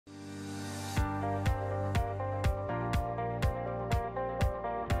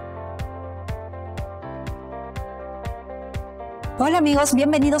Hola amigos,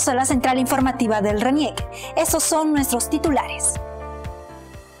 bienvenidos a la central informativa del Reniec. Estos son nuestros titulares.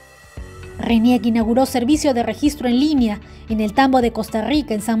 Reniec inauguró servicio de registro en línea en el Tambo de Costa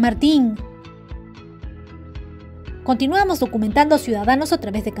Rica, en San Martín. Continuamos documentando a ciudadanos a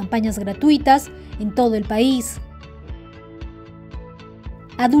través de campañas gratuitas en todo el país.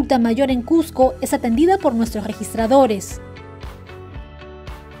 Adulta mayor en Cusco es atendida por nuestros registradores.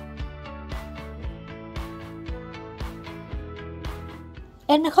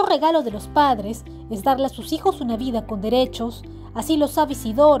 El mejor regalo de los padres es darle a sus hijos una vida con derechos. Así lo sabe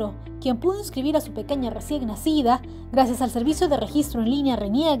Isidoro, quien pudo inscribir a su pequeña recién nacida gracias al servicio de registro en línea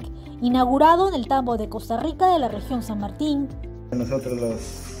Reniec, inaugurado en el Tambo de Costa Rica de la región San Martín. Nosotros los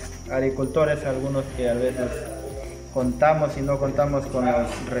agricultores, algunos que a veces contamos y no contamos con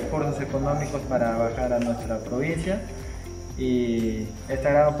los recursos económicos para bajar a nuestra provincia, y esta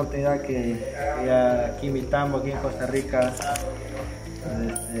gran oportunidad que aquí en mi Tambo, aquí en Costa Rica,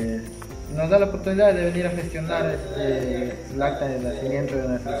 nos da la oportunidad de venir a gestionar el acta de nacimiento de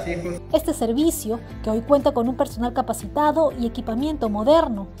nuestros hijos. Este servicio, que hoy cuenta con un personal capacitado y equipamiento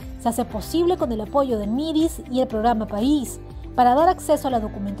moderno, se hace posible con el apoyo del MIDIS y el programa País, para dar acceso a la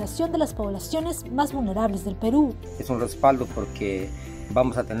documentación de las poblaciones más vulnerables del Perú. Es un respaldo porque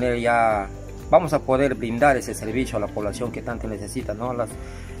vamos a poder brindar ese servicio a la población que tanto necesita, ¿no?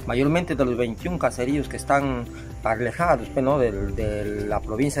 Mayormente de los 21 caseríos que están alejados, ¿no?, de la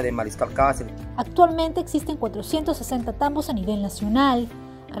provincia de Mariscal Cáceres. Actualmente existen 460 tambos a nivel nacional.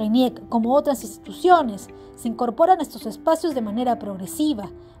 Reniec, como otras instituciones, se incorporan a estos espacios de manera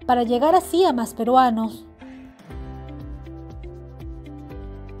progresiva para llegar así a más peruanos.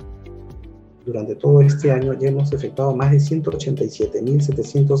 Durante todo este año ya hemos efectuado más de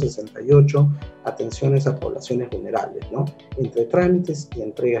 187.768 atenciones a poblaciones vulnerables, ¿no?, entre trámites y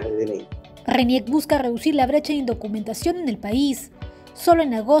entregas de DNI. Reniec busca reducir la brecha de indocumentación en el país. Solo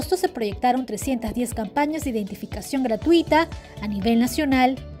en agosto se proyectaron 310 campañas de identificación gratuita a nivel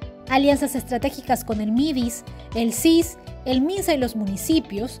nacional. Alianzas estratégicas con el MIDIS, el CIS, el MINSA y los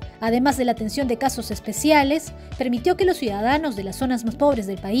municipios, además de la atención de casos especiales, permitió que los ciudadanos de las zonas más pobres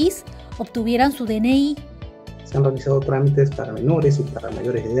del país obtuvieran su DNI. Se han realizado trámites para menores y para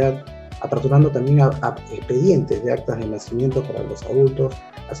mayores de edad, aperturando también a expedientes de actas de nacimiento para los adultos,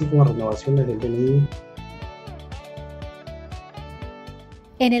 así como renovaciones del DNI.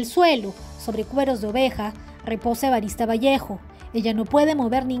 En el suelo, sobre cueros de oveja, reposa Evarista Vallejo. Ella no puede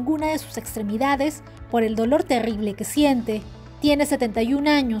mover ninguna de sus extremidades por el dolor terrible que siente. Tiene 71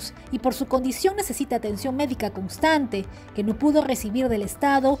 años y por su condición necesita atención médica constante, que no pudo recibir del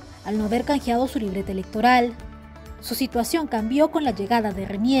Estado al no haber canjeado su libreta electoral. Su situación cambió con la llegada de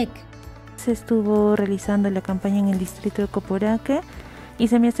Reniec. Se estuvo realizando la campaña en el distrito de Coporaque y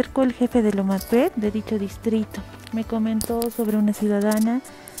se me acercó el jefe de Lomatpet de dicho distrito. Me comentó sobre una ciudadana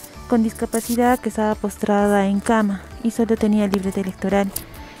con discapacidad que estaba postrada en cama y solo tenía libreta electoral.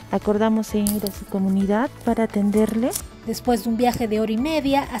 Acordamos en ir a su comunidad para atenderle. Después de un viaje de hora y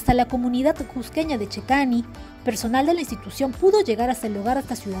media hasta la comunidad cusqueña de Checani, personal de la institución pudo llegar hasta el hogar de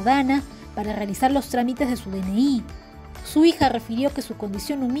esta ciudadana para realizar los trámites de su DNI. Su hija refirió que su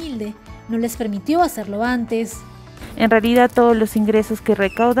condición humilde no les permitió hacerlo antes. En realidad todos los ingresos que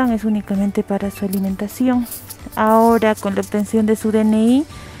recaudan es únicamente para su alimentación. Ahora, con la obtención de su DNI,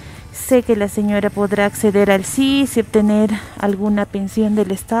 sé que la señora podrá acceder al CIS y obtener alguna pensión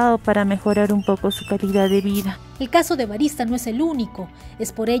del Estado para mejorar un poco su calidad de vida. El caso de Evarista no es el único.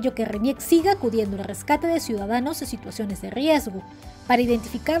 Es por ello que Reniec sigue acudiendo al rescate de ciudadanos en situaciones de riesgo, para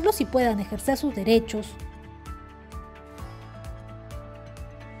identificarlos y puedan ejercer sus derechos.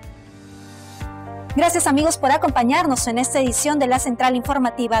 Gracias amigos por acompañarnos en esta edición de la central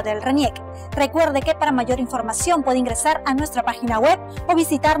informativa del Reniec. Recuerde que para mayor información puede ingresar a nuestra página web o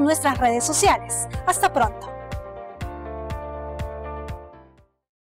visitar nuestras redes sociales. Hasta pronto.